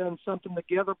may have done something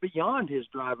together beyond his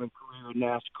driving career in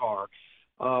NASCAR.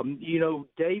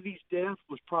 Davey's death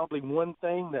was probably one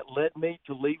thing that led me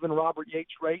to leaving Robert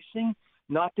Yates Racing.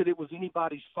 Not that it was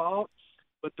anybody's fault,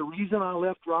 but the reason I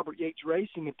left Robert Yates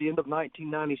Racing at the end of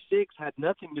 1996 had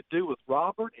nothing to do with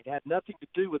Robert. It had nothing to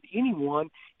do with anyone.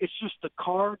 It's just the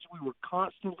cards we were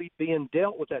constantly being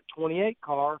dealt with that 28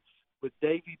 car, with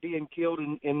Davey being killed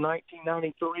in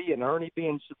 1993 and Ernie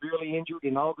being severely injured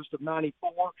in August of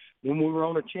 94 when we were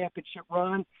on a championship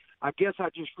run. I guess I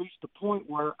just reached a point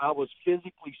where I was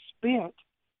physically spent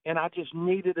and I just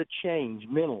needed a change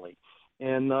mentally.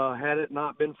 And had it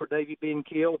not been for Davey being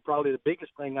killed, probably the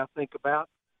biggest thing I think about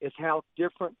is how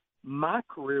different my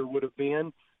career would have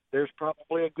been. There's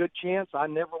probably a good chance I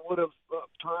never would have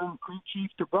turned crew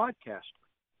chief to broadcaster.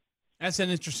 That's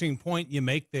an interesting point you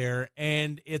make there,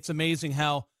 and it's amazing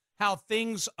how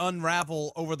things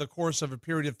unravel over the course of a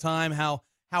period of time, how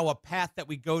a path that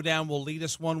we go down will lead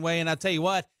us one way. And I tell you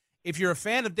what, if you're a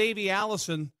fan of Davey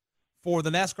Allison for the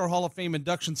NASCAR Hall of Fame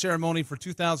induction ceremony for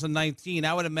 2019,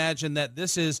 I would imagine that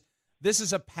this is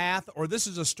a path, or this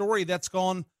is a story that's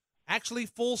gone actually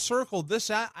full circle.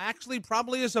 This actually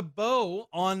probably is a bow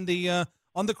on the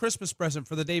Christmas present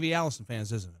for the Davey Allison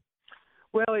fans, isn't it?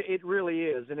 Well, it really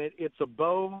is, and it's a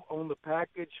bow on the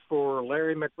package for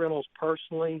Larry McReynolds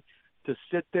personally to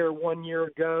sit there 1 year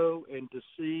ago and to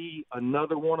see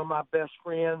another one of my best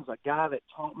friends, a guy that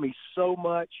taught me so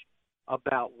much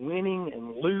about winning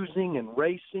and losing and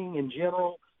racing in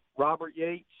general, Robert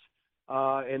Yates,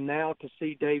 and now to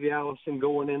see Davey Allison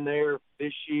going in there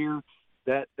this year,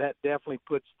 that definitely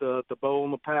puts the bow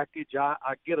on the package. I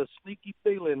get a sneaky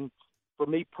feeling, for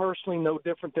me personally, no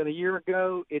different than a year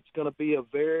ago, it's going to be a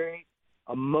very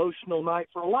emotional night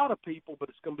for a lot of people, but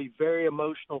it's going to be very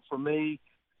emotional for me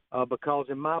because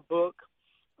in my book,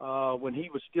 when he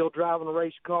was still driving a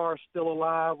race car, still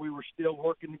alive, we were still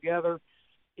working together.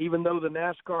 Even though the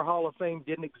NASCAR Hall of Fame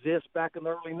didn't exist back in the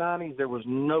early 90s, there was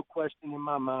no question in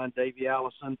my mind Davey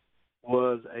Allison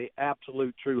was an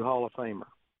absolute true Hall of Famer.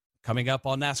 Coming up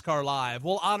on NASCAR Live,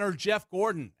 we'll honor Jeff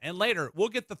Gordon, and later we'll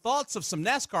get the thoughts of some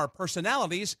NASCAR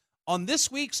personalities on this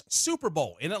week's Super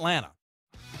Bowl in Atlanta.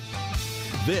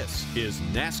 This is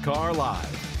NASCAR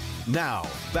Live. Now,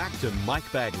 back to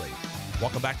Mike Bagley.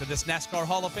 Welcome back to this NASCAR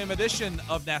Hall of Fame edition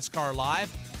of NASCAR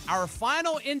Live. Our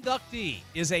final inductee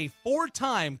is a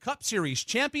 4-time Cup Series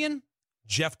champion,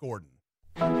 Jeff Gordon.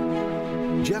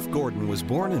 Jeff Gordon was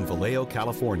born in Vallejo,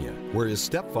 California, where his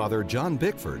stepfather, John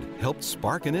Bickford, helped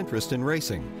spark an interest in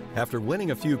racing. After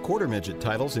winning a few quarter midget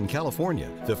titles in California,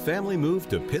 the family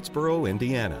moved to Pittsboro,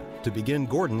 Indiana, to begin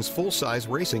Gordon's full-size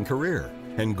racing career.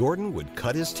 And Gordon would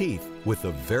cut his teeth with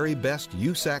the very best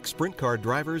USAC sprint car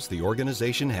drivers the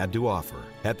organization had to offer.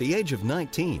 At the age of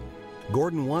 19,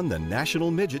 Gordon won the National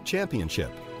Midget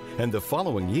Championship, and the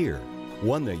following year,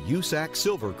 won the USAC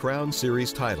Silver Crown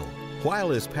Series title. While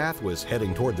his path was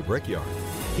heading toward the Brickyard,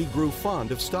 he grew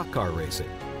fond of stock car racing.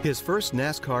 His first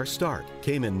NASCAR start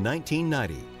came in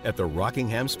 1990 at the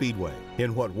Rockingham Speedway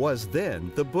in what was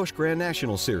then the Busch Grand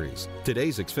National Series,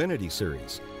 today's Xfinity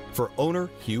Series, for owner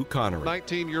Hugh Connery.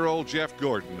 19-year-old Jeff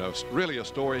Gordon, really a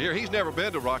story here. He's never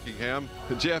been to Rockingham.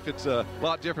 And Jeff, it's a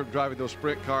lot different driving those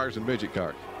sprint cars and midget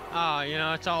cars. Oh,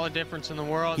 it's all the difference in the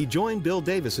world. He joined Bill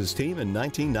Davis's team in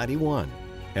 1991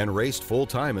 and raced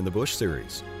full-time in the Busch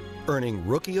Series, earning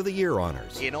Rookie of the Year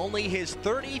honors. In only his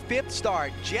 35th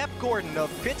start, Jeff Gordon of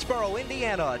Pittsboro,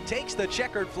 Indiana, takes the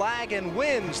checkered flag and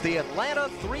wins the Atlanta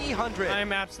 300.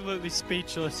 I'm absolutely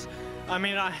speechless.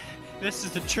 This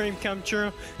is a dream come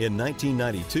true. In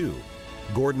 1992,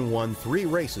 Gordon won 3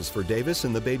 races for Davis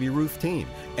and the Baby Ruth team,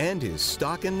 and his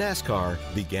stock in NASCAR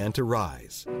began to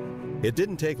rise. It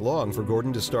didn't take long for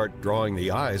Gordon to start drawing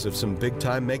the eyes of some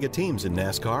big-time mega teams in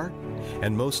NASCAR,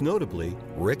 and most notably,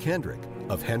 Rick Hendrick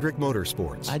of Hendrick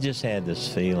Motorsports. I just had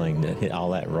this feeling that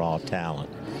all that raw talent,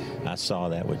 I saw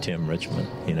that with Tim Richmond,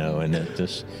 and that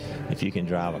just, if you can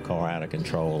drive a car out of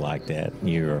control like that,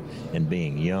 and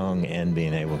being young and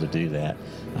being able to do that,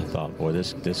 I thought, boy,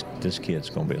 this kid's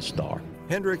going to be a star.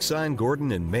 Hendrick signed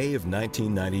Gordon in May of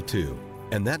 1992,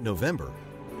 and that November,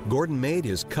 Gordon made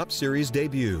his Cup Series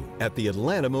debut at the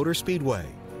Atlanta Motor Speedway.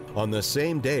 On the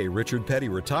same day, Richard Petty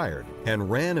retired and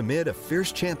ran amid a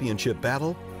fierce championship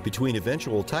battle between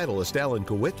eventual titleist Alan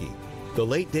Kowicki, the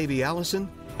late Davey Allison,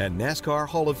 and NASCAR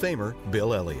Hall of Famer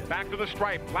Bill Elliott. Back to the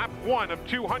stripe, lap 1 of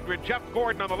 200. Jeff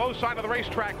Gordon on the low side of the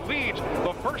racetrack leads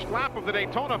the first lap of the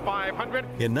Daytona 500.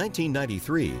 In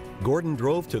 1993, Gordon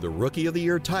drove to the Rookie of the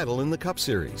Year title in the Cup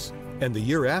Series, and the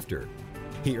year after,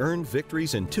 he earned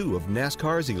victories in 2 of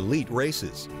NASCAR's elite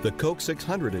races, the Coke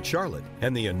 600 at Charlotte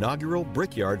and the inaugural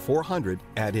Brickyard 400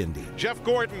 at Indy. Jeff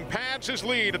Gordon pads his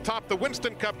lead atop the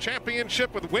Winston Cup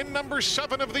Championship with win number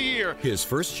 7 of the year. His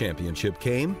first championship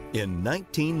came in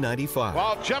 1995.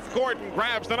 While Jeff Gordon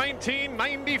grabs the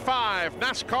 1995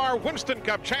 NASCAR Winston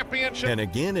Cup Championship. And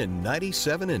again in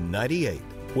 97 and 98.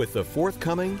 With the fourth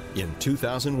coming in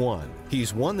 2001.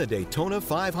 He's won the Daytona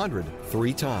 500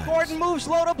 3 times. Gordon moves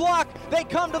low to block. They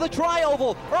come to the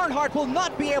tri-oval. Earnhardt will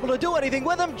not be able to do anything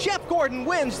with him. Jeff Gordon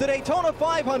wins the Daytona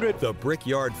 500. The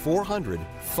Brickyard 400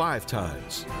 5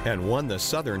 times. And won the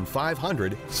Southern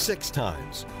 500 6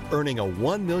 times, earning a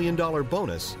 $1 million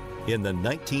bonus in the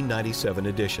 1997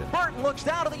 edition. Burton looks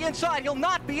down to the inside. He'll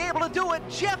not be able to do it.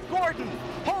 Jeff Gordon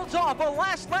holds off a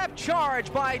last lap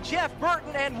charge by Jeff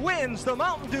Burton and wins the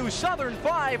Mountain Dew Southern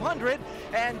 500.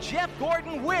 And Jeff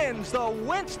Gordon wins the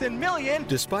Winston Million.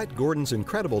 Despite Gordon's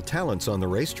incredible talents on the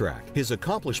racetrack, his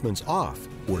accomplishments off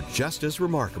were just as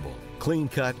remarkable. Clean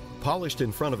cut, polished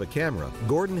in front of a camera,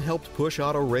 Gordon helped push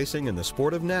auto racing and the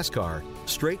sport of NASCAR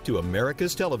straight to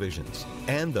America's televisions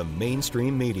and the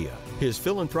mainstream media. His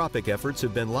philanthropic efforts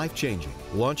have been life-changing,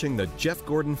 launching the Jeff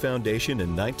Gordon Foundation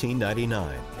in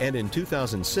 1999. And in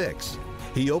 2006,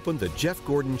 he opened the Jeff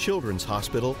Gordon Children's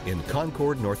Hospital in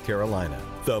Concord, North Carolina.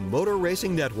 The Motor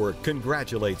Racing Network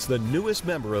congratulates the newest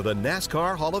member of the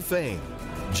NASCAR Hall of Fame,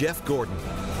 Jeff Gordon.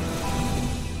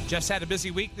 Jeff's had a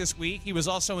busy week this week. He was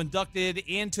also inducted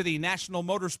into the National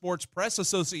Motorsports Press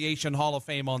Association Hall of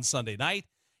Fame on Sunday night.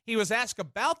 He was asked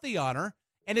about the honor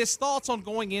and his thoughts on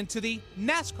going into the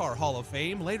NASCAR Hall of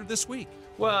Fame later this week.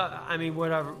 Well, I mean,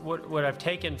 what I've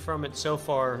taken from it so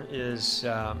far is,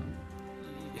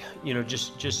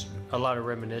 just a lot of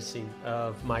reminiscing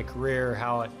of my career,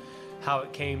 how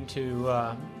it came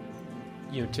to,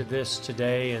 to this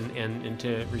today, and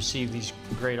to receive these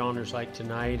great honors like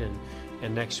tonight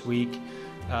and next week.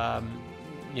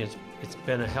 It's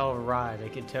been a hell of a ride, I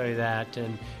can tell you that.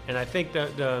 And I think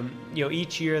the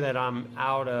each year that I'm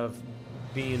out of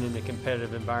being in a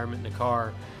competitive environment in the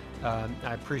car,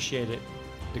 I appreciate it.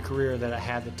 The career that I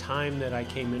had, the time that I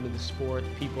came into the sport, the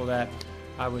people that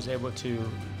I was able to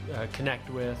connect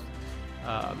with,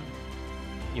 the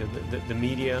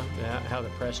media, how the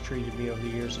press treated me over the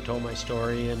years and told my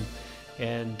story,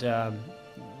 and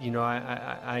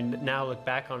I now look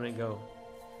back on it and go,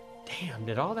 damn,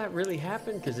 did all that really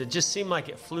happen? Because it just seemed like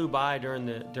it flew by during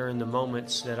the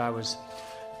moments that I was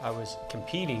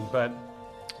competing. But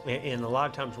and a lot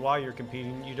of times while you're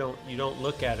competing, you don't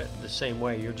look at it the same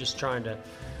way. You're just trying to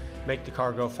make the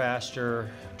car go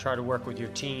faster, try to work with your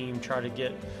team, try to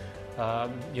get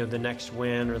the next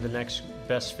win or the next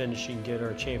best finish you can get, or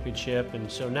a championship.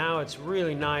 And so now it's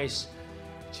really nice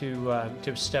to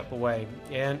step away.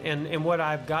 And what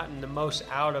I've gotten the most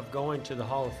out of going to the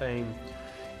Hall of Fame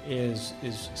is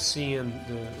seeing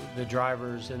the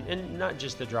drivers, and not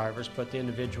just the drivers, but the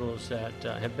individuals that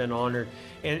have been honored,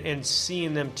 and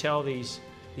seeing them tell these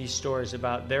stories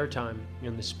about their time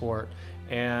in the sport,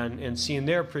 and seeing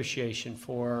their appreciation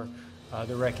for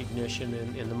the recognition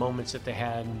and the moments that they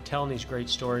had, and telling these great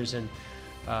stories. And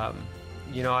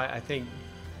I think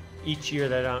each year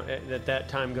that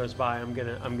time goes by, I'm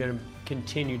gonna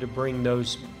continue to bring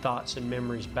those thoughts and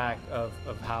memories back of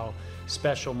how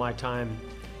special my time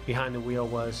behind the wheel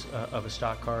was of a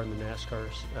stock car in the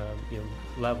NASCAR's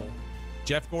level.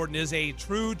 Jeff Gordon is a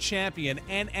true champion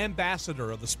and ambassador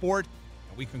of the sport,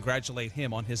 and we congratulate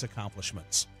him on his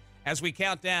accomplishments. As we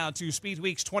count down to Speed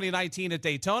Weeks 2019 at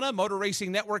Daytona, Motor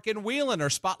Racing Network and Whelen are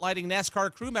spotlighting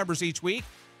NASCAR crew members each week.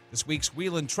 This week's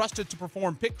Whelen Trusted to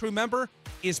Perform pit crew member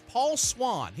is Paul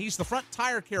Swan. He's the front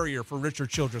tire carrier for Richard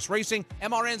Childress Racing.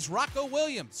 MRN's Rocco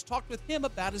Williams talked with him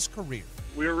about his career.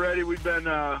 We're ready. We've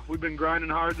been grinding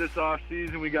hard this off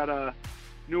season. We got a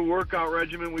new workout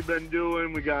regimen we've been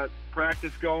doing. We got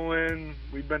practice going.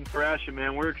 We've been thrashing,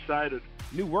 man. We're excited.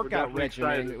 New workout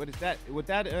regimen. What is that? Would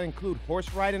that include horse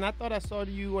riding? I thought I saw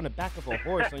you on the back of a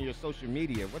horse on your social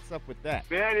media. What's up with that?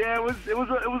 Man, yeah, it was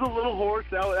a little horse.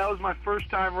 That was my first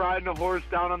time riding a horse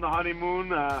down on the honeymoon.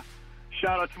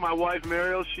 Shout out to my wife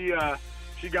Mariel.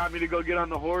 She got me to go get on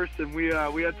the horse, and we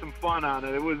had some fun on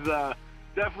it. It was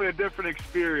definitely a different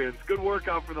experience. Good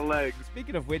workout for the legs.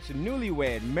 Speaking of which,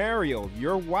 newlywed Mariel,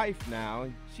 your wife now,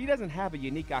 she doesn't have a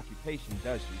unique occupation,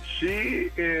 does she?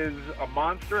 She is a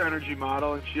Monster Energy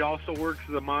model, and she also works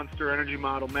as a Monster Energy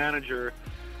model manager.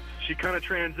 She kind of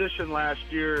transitioned last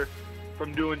year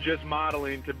from doing just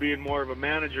modeling to being more of a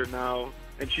manager now,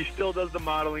 and she still does the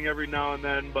modeling every now and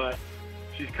then, but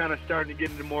she's kind of starting to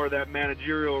get into more of that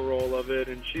managerial role of it,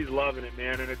 and she's loving it,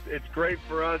 man. And it's great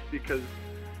for us because,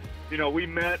 we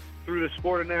met through the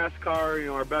sport of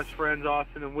NASCAR. Our best friends,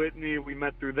 Austin and Whitney, we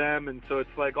met through them. And so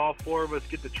it's like all four of us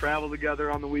get to travel together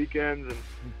on the weekends and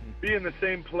be in the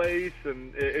same place.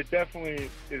 And it definitely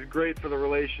is great for the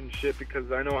relationship,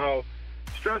 because I know how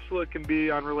stressful it can be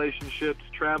on relationships,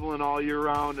 traveling all year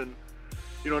round and,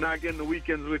 not getting the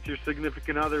weekends with your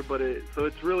significant other. So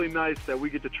it's really nice that we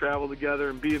get to travel together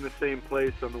and be in the same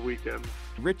place on the weekends.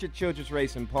 Richard Childress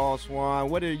Racing, Paul Swan,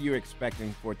 what are you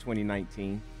expecting for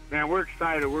 2019? Man, we're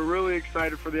excited. We're really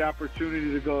excited for the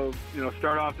opportunity to go,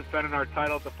 start off defending our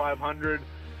title at the 500.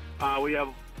 We have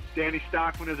Danny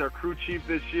Stockman as our crew chief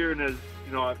this year, and as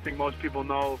I think most people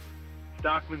know,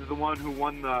 Stockman's the one who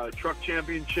won the truck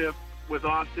championship with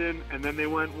Austin, and then they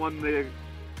won it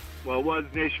was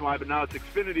Nationwide, but now it's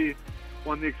Xfinity,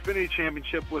 won the Xfinity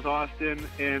championship with Austin,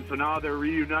 and so now they're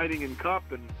reuniting in Cup,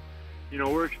 and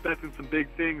we're expecting some big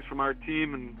things from our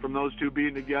team and from those two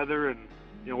being together, and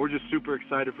we're just super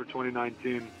excited for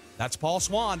 2019. That's Paul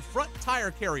Swan, front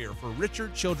tire carrier for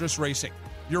Richard Childress Racing.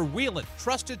 Your Whelen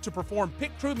Trusted to Perform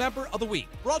Pit Crew Member of the Week.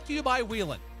 Brought to you by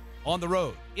Whelen. On the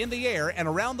road, in the air, and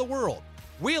around the world,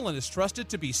 Whelen is trusted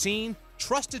to be seen,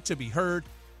 trusted to be heard,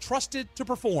 trusted to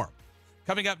perform.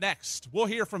 Coming up next, we'll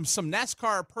hear from some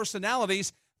NASCAR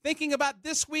personalities thinking about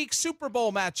this week's Super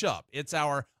Bowl matchup. It's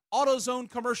our AutoZone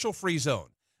commercial-free zone.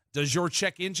 Does your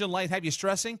check engine light have you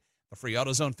stressing? The free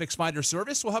AutoZone Fix Finder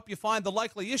service will help you find the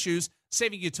likely issues,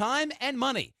 saving you time and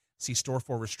money. See store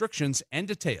for restrictions and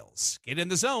details. Get in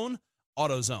the zone,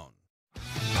 AutoZone.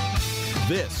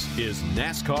 This is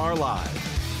NASCAR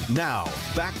Live. Now,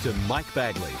 back to Mike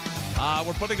Bagley.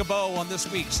 We're putting a bow on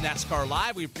this week's NASCAR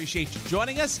Live. We appreciate you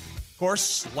joining us. Of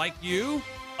course, like you,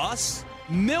 us,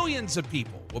 millions of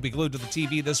people will be glued to the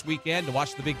TV this weekend to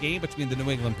watch the big game between the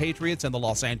New England Patriots and the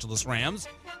Los Angeles Rams,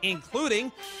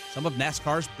 including some of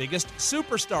NASCAR's biggest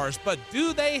superstars. But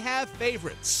do they have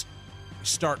favorites? We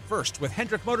start first with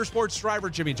Hendrick Motorsports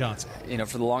driver Jimmy Johnson. You know,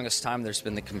 for the longest time, there's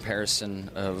been the comparison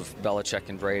of Belichick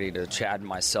and Brady to Chad and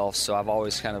myself, so I've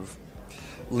always kind of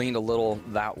leaned a little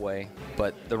that way.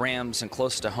 But the Rams and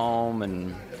close to home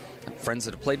and friends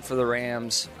that have played for the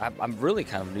Rams, I'm really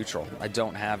kind of neutral. I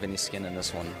don't have any skin in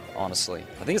this one, honestly.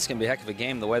 I think it's going to be a heck of a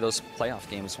game. The way those playoff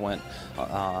games went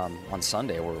on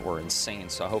Sunday were insane,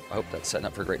 so I hope that's setting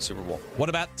up for a great Super Bowl. What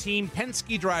about Team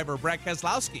Penske driver Brad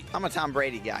Keselowski? I'm a Tom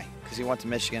Brady guy because he went to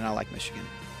Michigan. I like Michigan,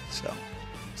 so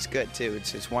it's good, too.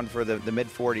 It's one for the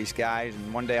mid-40s guys,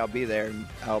 and one day I'll be there, and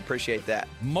I'll appreciate that.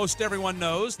 Most everyone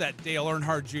knows that Dale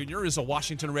Earnhardt Jr. is a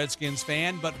Washington Redskins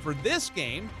fan, but for this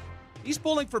game, he's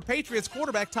pulling for Patriots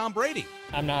quarterback Tom Brady.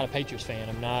 I'm not a Patriots fan.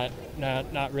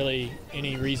 I'm not really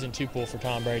any reason to pull for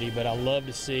Tom Brady, but I love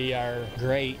to see our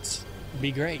greats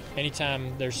be great.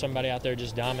 Anytime there's somebody out there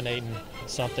just dominating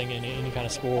something in any kind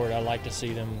of sport, I like to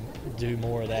see them do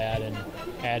more of that and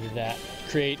add to that,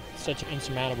 create such an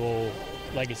insurmountable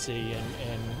legacy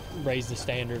and raise the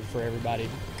standard for everybody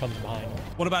that comes behind them.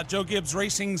 What about Joe Gibbs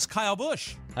Racing's Kyle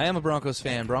Busch? I am a Broncos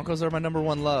fan. Broncos are my number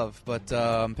one love, but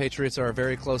Patriots are a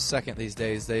very close second these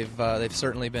days. They've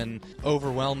certainly been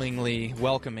overwhelmingly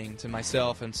welcoming to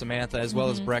myself and Samantha, as well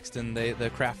as Brexton. The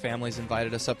Kraft family's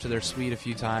invited us up to their suite a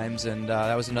few times, and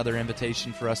that was another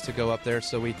invitation for us to go up there.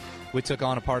 So we took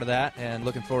on a part of that, and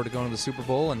looking forward to going to the Super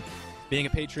Bowl and being a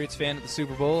Patriots fan at the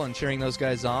Super Bowl and cheering those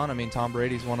guys on. I mean, Tom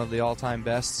Brady's one of the all-time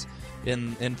bests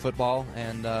in football,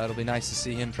 and it'll be nice to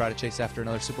see him try to chase after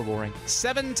another Super Bowl ring.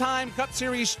 7-time Cup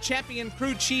Series champion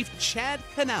crew chief Chad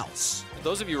Knaus.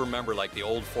 Those of you remember like the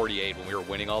old 48 when we were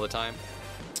winning all the time,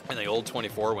 and the old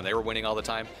 24 when they were winning all the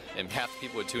time, and half the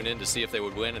people would tune in to see if they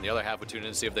would win, and the other half would tune in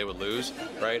to see if they would lose,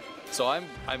 right? So I'm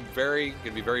going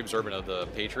to be very observant of the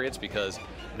Patriots, because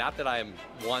not that I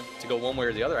want to go one way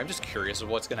or the other, I'm just curious of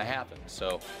what's going to happen.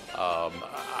 So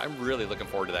I'm really looking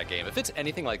forward to that game. If it's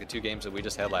anything like the two games that we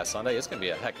just had last Sunday, it's going to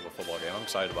be a heck of a football game. I'm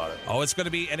excited about it. Oh, it's going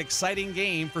to be an exciting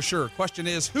game for sure. Question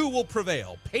is, who will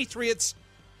prevail, Patriots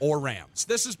or Rams?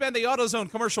 This has been the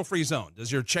AutoZone Commercial-Free Zone.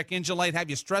 Does your check engine light have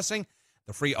you stressing?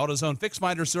 The free AutoZone Fix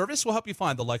Finder service will help you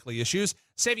find the likely issues,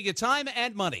 saving you time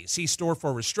and money. See store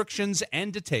for restrictions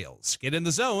and details. Get in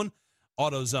the zone,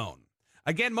 AutoZone.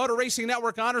 Again, Motor Racing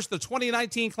Network honors the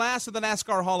 2019 class of the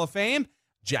NASCAR Hall of Fame.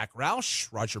 Jack Roush,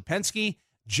 Roger Penske,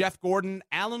 Jeff Gordon,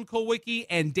 Alan Kulwicki,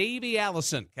 and Davey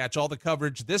Allison. Catch all the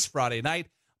coverage this Friday night.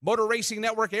 Motor Racing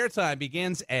Network airtime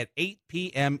begins at 8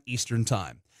 p.m. Eastern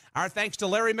Time. Our thanks to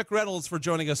Larry McReynolds for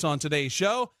joining us on today's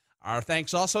show. Our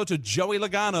thanks also to Joey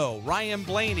Logano, Ryan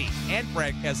Blaney, and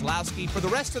Brad Keselowski. For the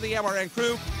rest of the MRN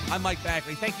crew, I'm Mike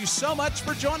Bagley. Thank you so much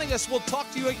for joining us. We'll talk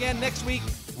to you again next week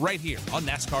right here on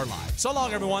NASCAR Live. So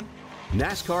long, everyone.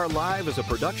 NASCAR Live is a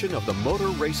production of the Motor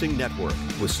Racing Network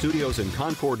with studios in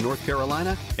Concord, North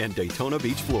Carolina and Daytona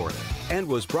Beach, Florida. And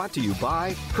was brought to you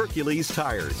by Hercules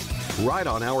Tires. Ride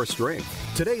on our strength.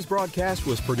 Today's broadcast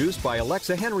was produced by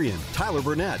Alexa Henrian, Tyler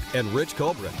Burnett, and Rich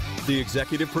Colbert. The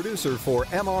executive producer for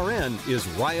MRN is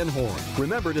Ryan Horn.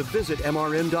 Remember to visit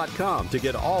MRN.com to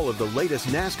get all of the latest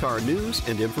NASCAR news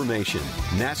and information.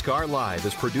 NASCAR Live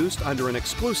is produced under an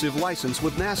exclusive license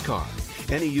with NASCAR.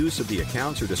 Any use of the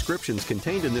accounts or descriptions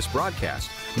contained in this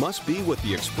broadcast must be with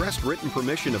the express written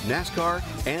permission of NASCAR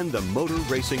and the Motor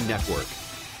Racing Network.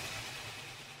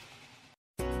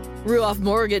 Ruoff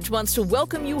Mortgage wants to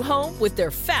welcome you home with their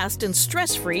fast and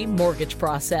stress-free mortgage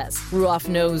process. Ruoff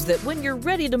knows that when you're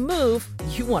ready to move,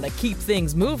 you want to keep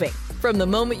things moving. From the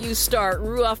moment you start,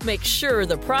 Ruoff makes sure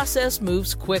the process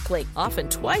moves quickly, often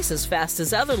twice as fast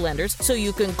as other lenders, so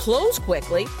you can close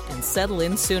quickly and settle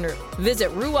in sooner. Visit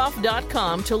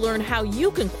Ruoff.com to learn how you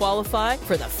can qualify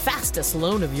for the fastest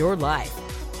loan of your life.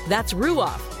 That's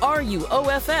Ruoff,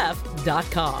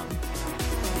 RUOFF.com.